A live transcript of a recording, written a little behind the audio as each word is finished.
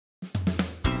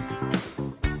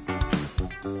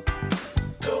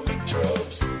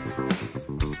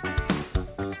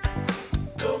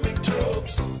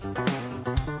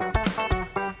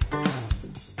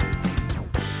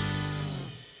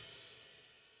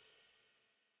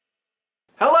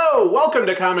Hello, welcome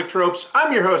to Comic Tropes.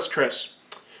 I'm your host, Chris.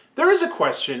 There is a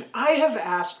question I have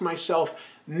asked myself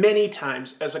many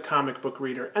times as a comic book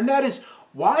reader, and that is,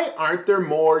 why aren't there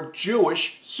more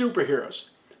Jewish superheroes?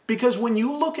 Because when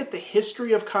you look at the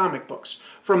history of comic books,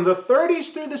 from the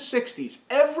 30s through the 60s,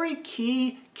 every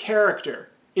key character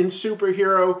in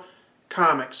superhero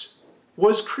comics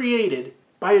was created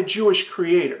by a Jewish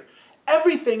creator.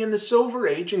 Everything in the Silver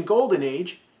Age and Golden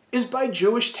Age is by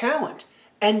Jewish talent,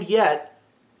 and yet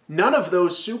none of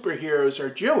those superheroes are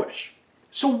Jewish.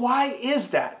 So why is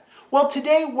that? Well,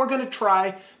 today we're going to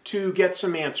try to get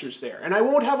some answers there. And I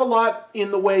won't have a lot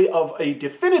in the way of a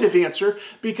definitive answer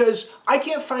because I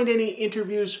can't find any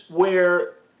interviews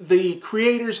where the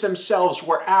creators themselves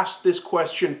were asked this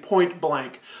question point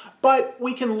blank. But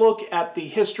we can look at the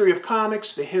history of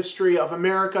comics, the history of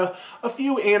America, a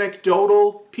few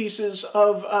anecdotal pieces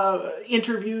of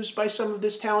interviews by some of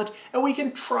this talent, and we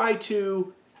can try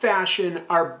to fashion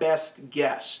our best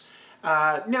guess.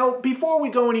 Now, before we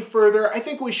go any further, I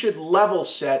think we should level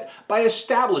set by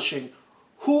establishing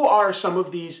who are some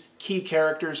of these key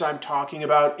characters I'm talking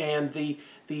about and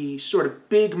the sort of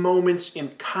big moments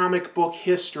in comic book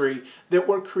history that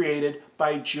were created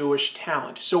by Jewish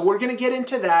talent. So we're going to get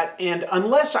into that, and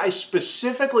unless I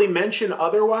specifically mention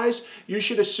otherwise, you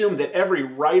should assume that every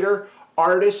writer,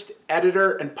 artist,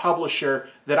 editor, and publisher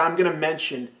that I'm going to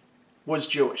mention was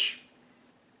Jewish.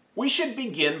 We should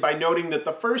begin by noting that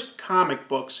the first comic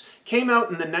books came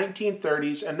out in the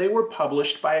 1930s and they were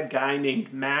published by a guy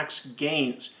named Max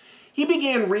Gaines. He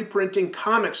began reprinting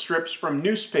comic strips from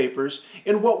newspapers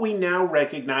in what we now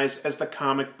recognize as the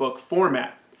comic book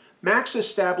format. Max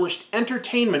established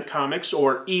Entertainment Comics,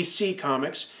 or EC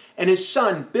Comics, and his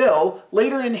son Bill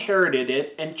later inherited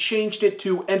it and changed it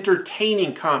to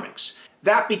Entertaining Comics.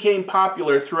 That became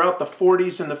popular throughout the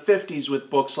 40s and the 50s with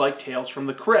books like Tales from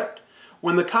the Crypt.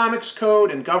 When the Comics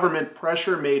Code and government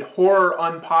pressure made horror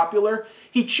unpopular,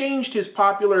 he changed his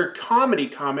popular comedy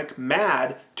comic,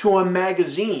 Mad, to a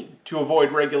magazine to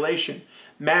avoid regulation.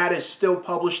 Mad is still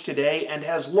published today and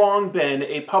has long been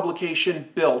a publication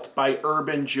built by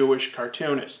urban Jewish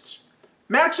cartoonists.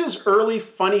 Max's early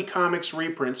funny comics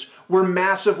reprints were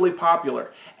massively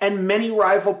popular, and many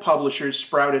rival publishers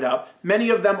sprouted up, many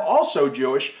of them also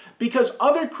Jewish, because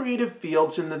other creative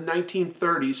fields in the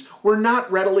 1930s were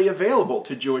not readily available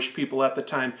to Jewish people at the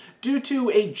time due to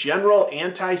a general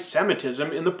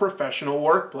anti-Semitism in the professional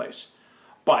workplace.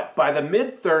 But by the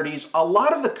mid-30s, a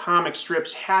lot of the comic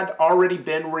strips had already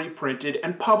been reprinted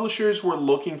and publishers were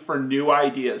looking for new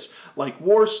ideas, like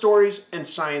war stories and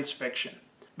science fiction.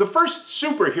 The first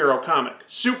superhero comic,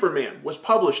 Superman, was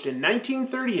published in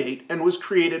 1938 and was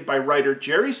created by writer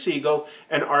Jerry Siegel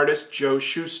and artist Joe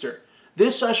Shuster.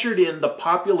 This ushered in the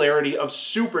popularity of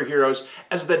superheroes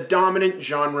as the dominant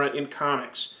genre in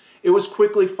comics. It was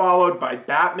quickly followed by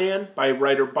Batman by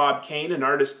writer Bob Kane and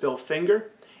artist Bill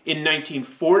Finger. In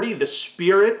 1940, The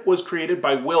Spirit was created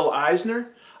by Will Eisner.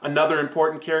 Another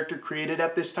important character created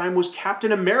at this time was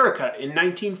Captain America in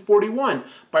 1941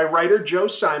 by writer Joe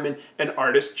Simon and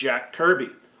artist Jack Kirby.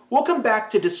 We'll come back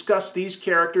to discuss these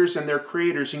characters and their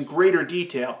creators in greater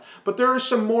detail, but there are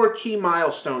some more key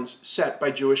milestones set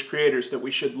by Jewish creators that we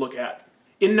should look at.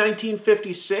 In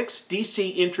 1956,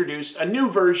 DC introduced a new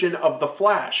version of The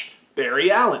Flash,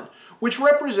 Barry Allen, which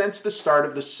represents the start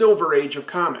of the Silver Age of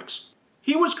comics.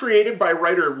 He was created by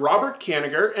writer Robert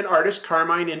Kanigher and artist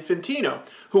Carmine Infantino,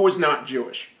 who was not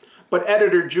Jewish. But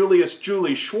editor Julius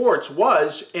Julie Schwartz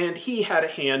was, and he had a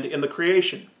hand in the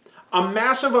creation. A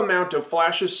massive amount of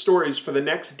Flash's stories for the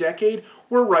next decade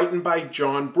were written by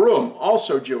John Broome,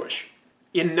 also Jewish.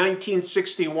 In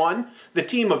 1961, the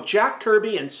team of Jack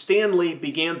Kirby and Stan Lee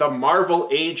began the Marvel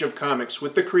Age of Comics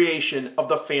with the creation of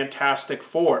the Fantastic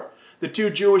Four. The two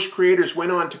Jewish creators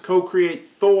went on to co-create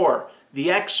Thor,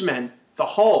 the X-Men, the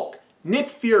Hulk, Nick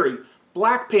Fury,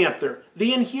 Black Panther,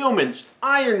 the Inhumans,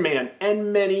 Iron Man,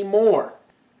 and many more.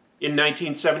 In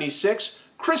 1976,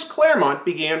 Chris Claremont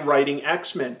began writing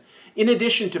X-Men. In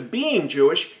addition to being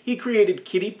Jewish, he created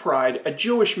Kitty Pryde, a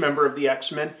Jewish member of the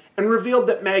X-Men, and revealed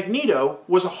that Magneto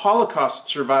was a Holocaust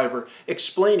survivor,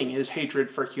 explaining his hatred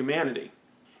for humanity.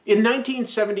 In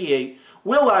 1978,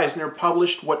 Will Eisner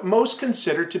published what most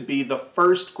consider to be the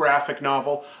first graphic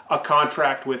novel, A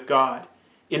Contract with God.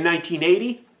 In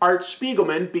 1980, Art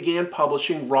Spiegelman began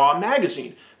publishing Raw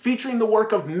magazine, featuring the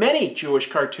work of many Jewish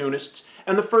cartoonists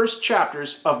and the first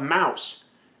chapters of Mouse.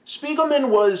 Spiegelman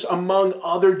was among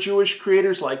other Jewish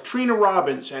creators like Trina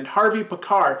Robbins and Harvey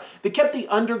Pekar that kept the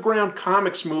underground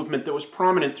comics movement that was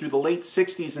prominent through the late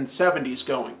 60s and 70s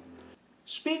going.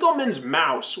 Spiegelman's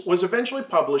Mouse was eventually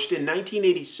published in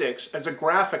 1986 as a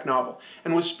graphic novel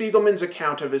and was Spiegelman's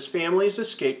account of his family's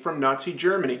escape from Nazi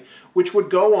Germany, which would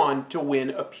go on to win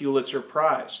a Pulitzer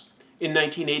Prize. In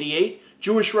 1988,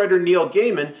 Jewish writer Neil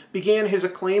Gaiman began his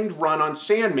acclaimed run on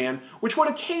Sandman, which would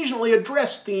occasionally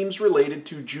address themes related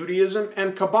to Judaism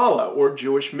and Kabbalah, or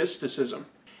Jewish mysticism.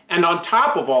 And on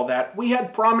top of all that, we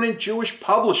had prominent Jewish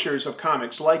publishers of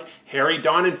comics like Harry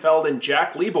Donenfeld and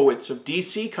Jack Leibowitz of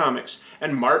DC Comics,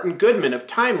 and Martin Goodman of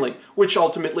Timely, which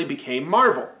ultimately became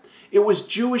Marvel. It was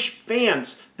Jewish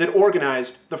fans that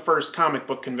organized the first comic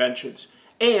book conventions.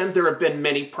 And there have been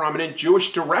many prominent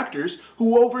Jewish directors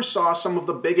who oversaw some of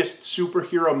the biggest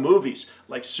superhero movies,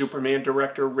 like Superman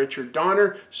director Richard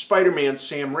Donner, Spider-Man's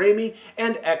Sam Raimi,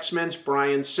 and X-Men's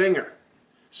Bryan Singer.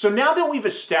 So now that we've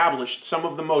established some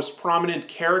of the most prominent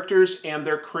characters and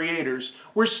their creators,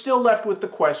 we're still left with the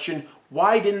question,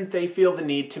 why didn't they feel the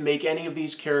need to make any of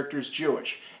these characters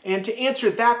Jewish? And to answer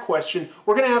that question,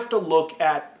 we're going to have to look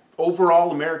at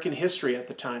overall American history at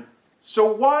the time. So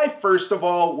why, first of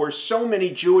all, were so many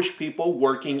Jewish people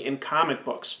working in comic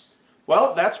books?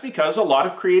 Well, that's because a lot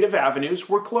of creative avenues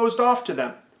were closed off to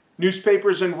them.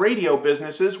 Newspapers and radio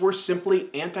businesses were simply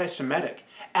anti-Semitic.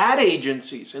 Ad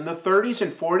agencies in the 30s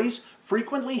and 40s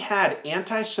frequently had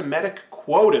anti-Semitic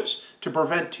quotas to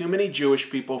prevent too many Jewish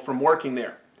people from working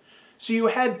there. So you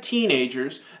had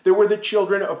teenagers that were the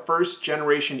children of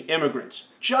first-generation immigrants,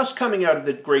 just coming out of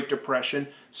the Great Depression,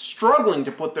 struggling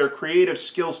to put their creative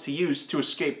skills to use to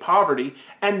escape poverty,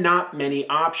 and not many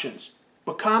options.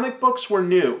 But comic books were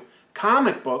new.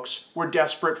 Comic books were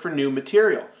desperate for new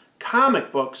material.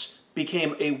 Comic books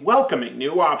became a welcoming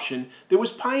new option that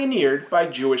was pioneered by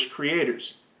Jewish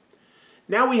creators.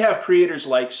 Now we have creators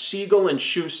like Siegel and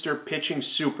Schuster pitching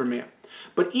Superman.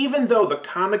 But even though the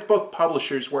comic book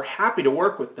publishers were happy to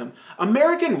work with them,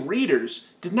 American readers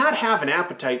did not have an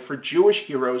appetite for Jewish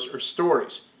heroes or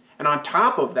stories. And on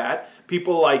top of that,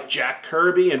 people like Jack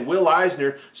Kirby and Will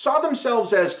Eisner saw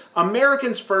themselves as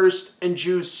Americans first and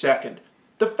Jews second.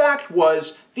 The fact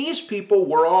was, these people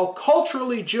were all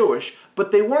culturally Jewish,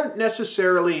 but they weren't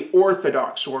necessarily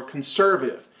orthodox or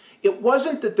conservative. It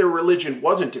wasn't that their religion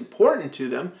wasn't important to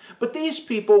them, but these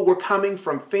people were coming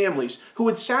from families who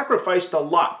had sacrificed a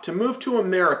lot to move to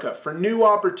America for new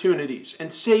opportunities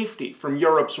and safety from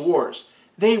Europe's wars.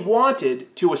 They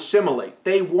wanted to assimilate.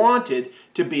 They wanted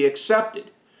to be accepted.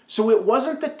 So it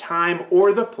wasn't the time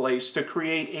or the place to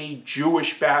create a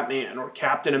Jewish Batman or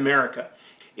Captain America.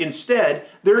 Instead,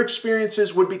 their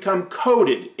experiences would become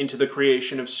coded into the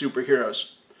creation of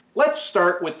superheroes. Let's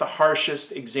start with the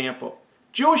harshest example.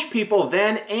 Jewish people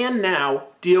then and now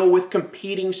deal with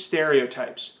competing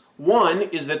stereotypes. One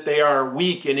is that they are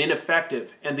weak and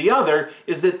ineffective, and the other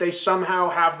is that they somehow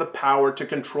have the power to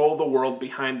control the world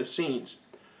behind the scenes.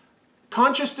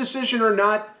 Conscious decision or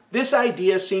not, this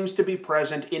idea seems to be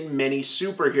present in many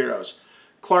superheroes.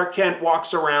 Clark Kent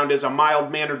walks around as a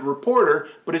mild-mannered reporter,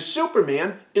 but as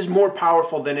Superman is more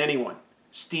powerful than anyone.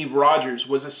 Steve Rogers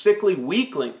was a sickly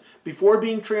weakling before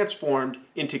being transformed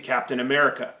into Captain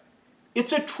America.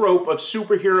 It's a trope of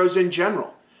superheroes in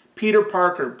general. Peter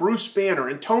Parker, Bruce Banner,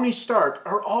 and Tony Stark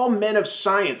are all men of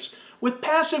science with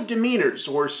passive demeanors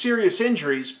or serious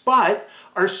injuries, but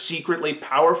are secretly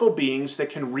powerful beings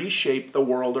that can reshape the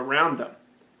world around them.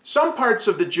 Some parts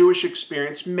of the Jewish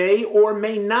experience may or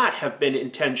may not have been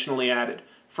intentionally added.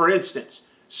 For instance,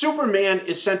 Superman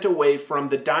is sent away from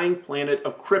the dying planet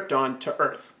of Krypton to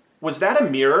Earth. Was that a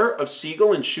mirror of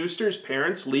Siegel and Schuster's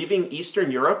parents leaving Eastern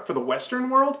Europe for the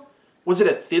Western world? Was it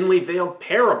a thinly veiled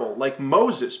parable like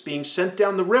Moses being sent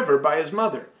down the river by his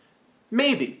mother?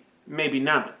 Maybe, maybe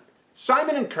not.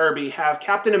 Simon and Kirby have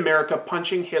Captain America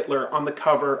punching Hitler on the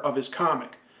cover of his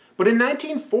comic. But in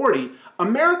 1940,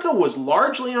 America was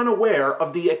largely unaware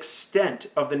of the extent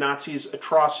of the Nazis'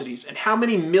 atrocities and how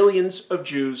many millions of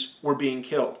Jews were being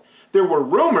killed. There were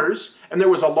rumors, and there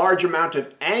was a large amount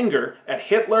of anger at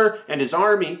Hitler and his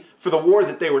army for the war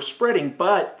that they were spreading,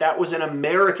 but that was an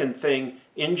American thing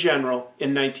in general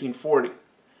in 1940.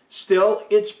 Still,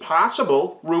 it's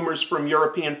possible rumors from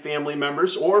European family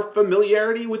members or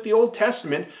familiarity with the Old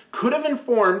Testament could have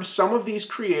informed some of these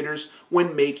creators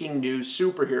when making new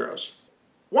superheroes.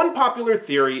 One popular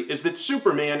theory is that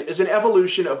Superman is an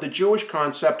evolution of the Jewish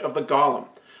concept of the Golem.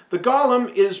 The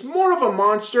Golem is more of a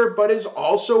monster, but is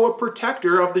also a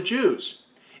protector of the Jews.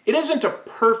 It isn't a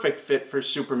perfect fit for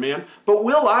Superman, but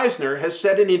Will Eisner has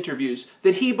said in interviews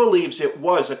that he believes it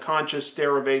was a conscious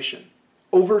derivation.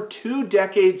 Over 2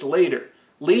 decades later,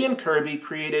 Lee and Kirby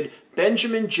created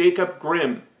Benjamin Jacob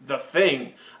Grimm, the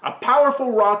Thing, a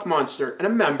powerful rock monster and a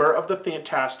member of the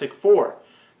Fantastic Four.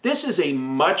 This is a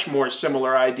much more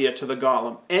similar idea to the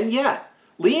Golem, and yet,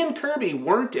 Lee and Kirby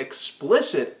weren't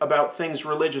explicit about Thing's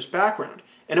religious background,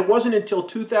 and it wasn't until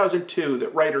 2002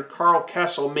 that writer Carl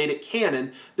Kessel made it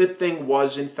canon that Thing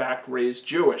was in fact raised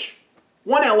Jewish.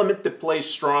 One element that plays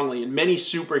strongly in many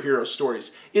superhero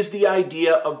stories is the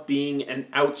idea of being an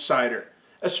outsider.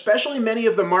 Especially many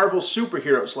of the Marvel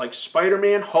superheroes like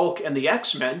Spider-Man, Hulk, and the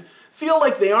X-Men feel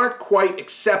like they aren't quite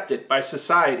accepted by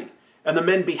society. And the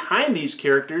men behind these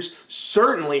characters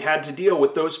certainly had to deal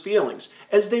with those feelings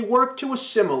as they worked to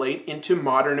assimilate into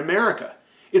modern America.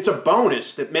 It's a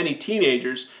bonus that many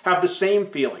teenagers have the same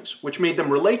feelings, which made them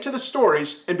relate to the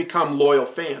stories and become loyal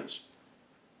fans.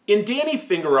 In Danny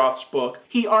Fingeroth's book,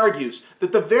 he argues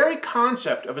that the very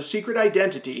concept of a secret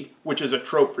identity, which is a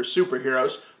trope for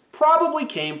superheroes, probably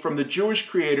came from the Jewish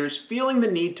creators feeling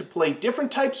the need to play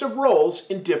different types of roles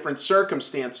in different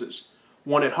circumstances.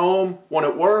 One at home, one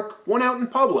at work, one out in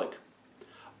public.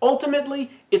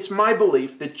 Ultimately, it's my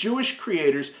belief that Jewish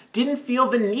creators didn't feel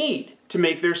the need to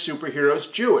make their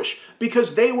superheroes Jewish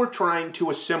because they were trying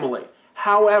to assimilate.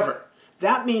 However,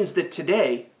 that means that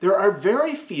today there are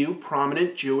very few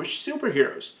prominent Jewish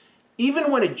superheroes.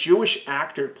 Even when a Jewish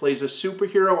actor plays a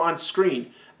superhero on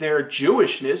screen, their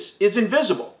Jewishness is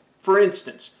invisible. For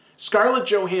instance, Scarlett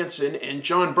Johansson and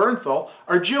Jon Bernthal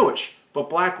are Jewish, but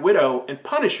Black Widow and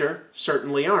Punisher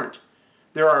certainly aren't.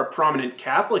 There are prominent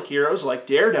Catholic heroes like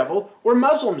Daredevil or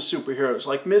Muslim superheroes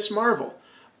like Miss Marvel.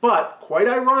 But, quite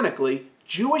ironically,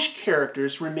 Jewish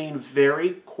characters remain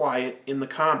very quiet in the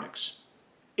comics.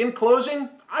 In closing,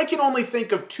 I can only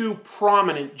think of two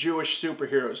prominent Jewish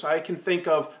superheroes. I can think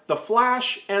of The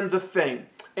Flash and The Thing.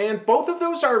 And both of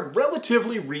those are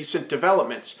relatively recent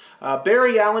developments.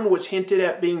 Barry Allen was hinted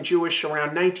at being Jewish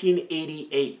around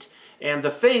 1988. And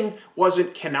The Thing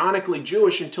wasn't canonically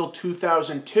Jewish until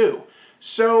 2002.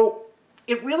 So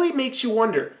it really makes you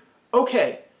wonder,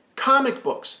 okay, comic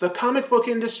books, the comic book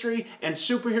industry, and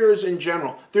superheroes in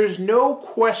general, there's no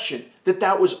question that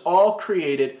that was all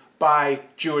created by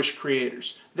Jewish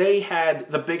creators. They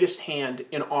had the biggest hand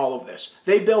in all of this.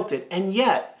 They built it, and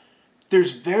yet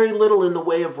there's very little in the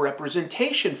way of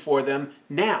representation for them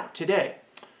now, today.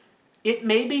 It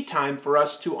may be time for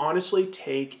us to honestly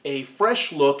take a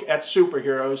fresh look at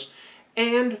superheroes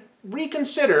and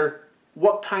reconsider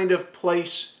what kind of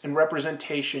place and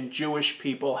representation Jewish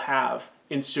people have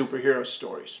in superhero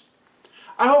stories.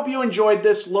 I hope you enjoyed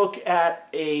this look at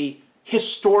a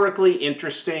historically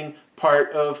interesting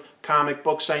part of comic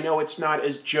books. I know it's not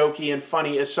as jokey and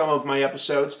funny as some of my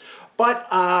episodes, but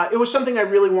it was something I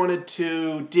really wanted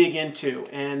to dig into,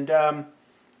 and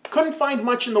couldn't find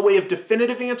much in the way of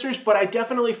definitive answers, but I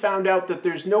definitely found out that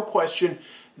there's no question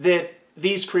that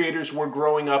these creators were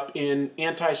growing up in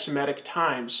anti-Semitic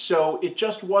times, so it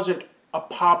just wasn't a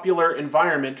popular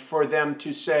environment for them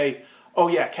to say, oh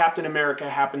yeah, Captain America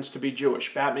happens to be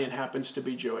Jewish, Batman happens to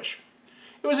be Jewish.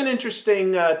 It was an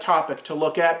interesting topic to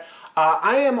look at.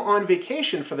 I am on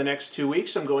vacation for the next 2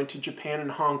 weeks. I'm going to Japan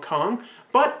and Hong Kong,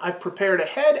 but I've prepared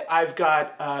ahead. I've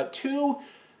got two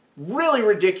really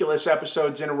ridiculous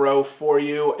episodes in a row for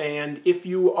you, and if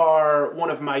you are one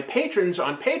of my patrons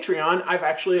on Patreon, I've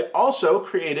actually also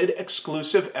created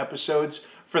exclusive episodes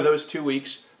for those 2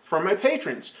 weeks for my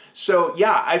patrons. So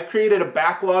yeah, I've created a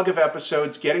backlog of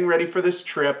episodes getting ready for this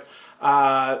trip.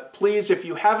 Please, if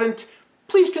you haven't,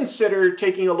 please consider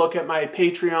taking a look at my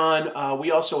Patreon.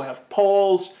 We also have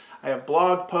polls, I have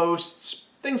blog posts,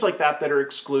 things like that that are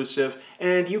exclusive,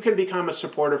 and you can become a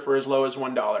supporter for as low as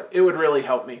 $1. It would really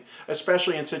help me,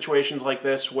 especially in situations like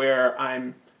this where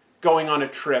I'm going on a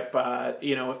trip.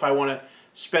 You know, if I want to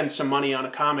spend some money on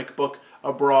a comic book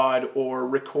abroad or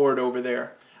record over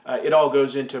there. It all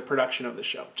goes into production of the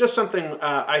show. Just something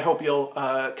I hope you'll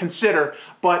consider,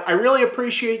 but I really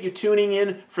appreciate you tuning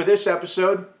in for this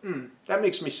episode. That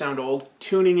makes me sound old.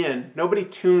 Tuning in. Nobody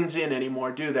tunes in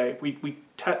anymore, do they? We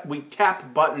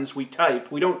tap buttons, we type.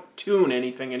 We don't tune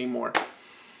anything anymore.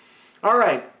 All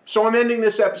right, so I'm ending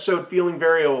this episode feeling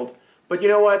very old. But you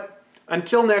know what?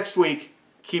 Until next week,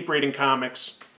 keep reading comics.